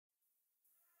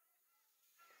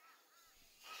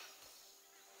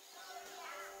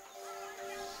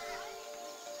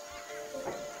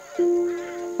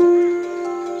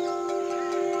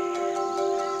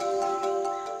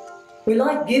We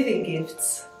like giving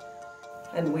gifts,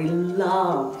 and we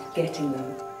love getting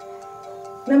them.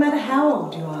 No matter how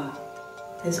old you are,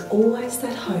 there's always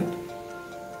that hope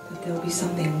that there'll be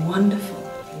something wonderful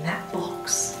in that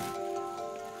box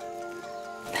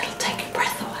that'll take your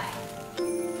breath away.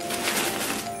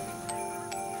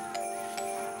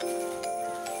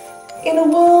 In a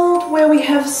world where we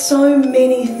have so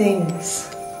many things,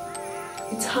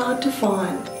 it's hard to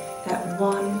find that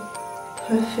one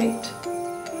perfect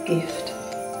gift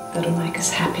that'll make us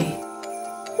happy.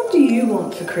 What do you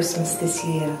want for Christmas this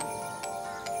year?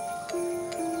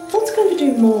 What's going to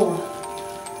do more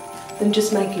than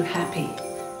just make you happy?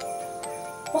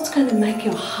 What's going to make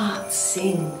your heart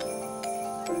sing?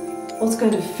 What's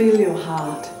going to fill your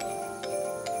heart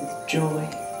with joy?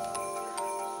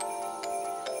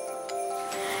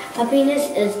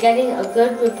 Happiness is getting a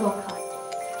good report card.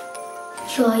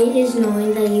 Joy is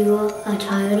knowing that you are a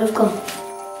child of God.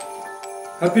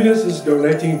 Happiness is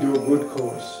donating to a good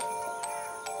cause.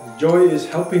 And joy is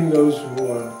helping those who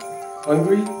are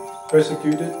hungry,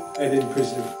 persecuted, and in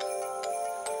prison.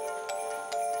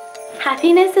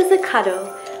 Happiness is a cuddle,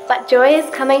 but joy is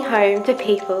coming home to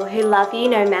people who love you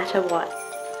no matter what.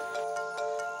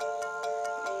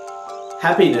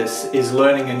 Happiness is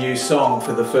learning a new song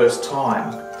for the first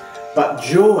time, but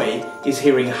joy is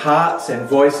hearing hearts and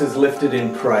voices lifted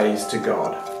in praise to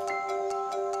God.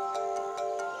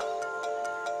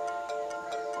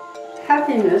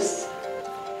 Happiness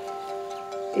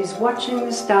is watching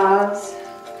the stars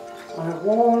on a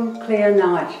warm, clear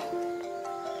night.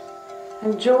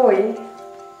 And joy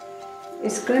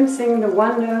is glimpsing the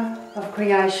wonder of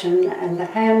creation and the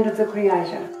hand of the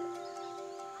Creator.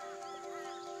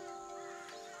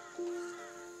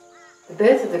 The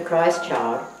birth of the Christ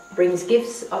child brings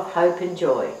gifts of hope and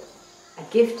joy, a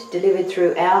gift delivered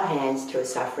through our hands to a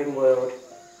suffering world.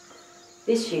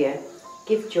 This year,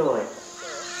 give joy.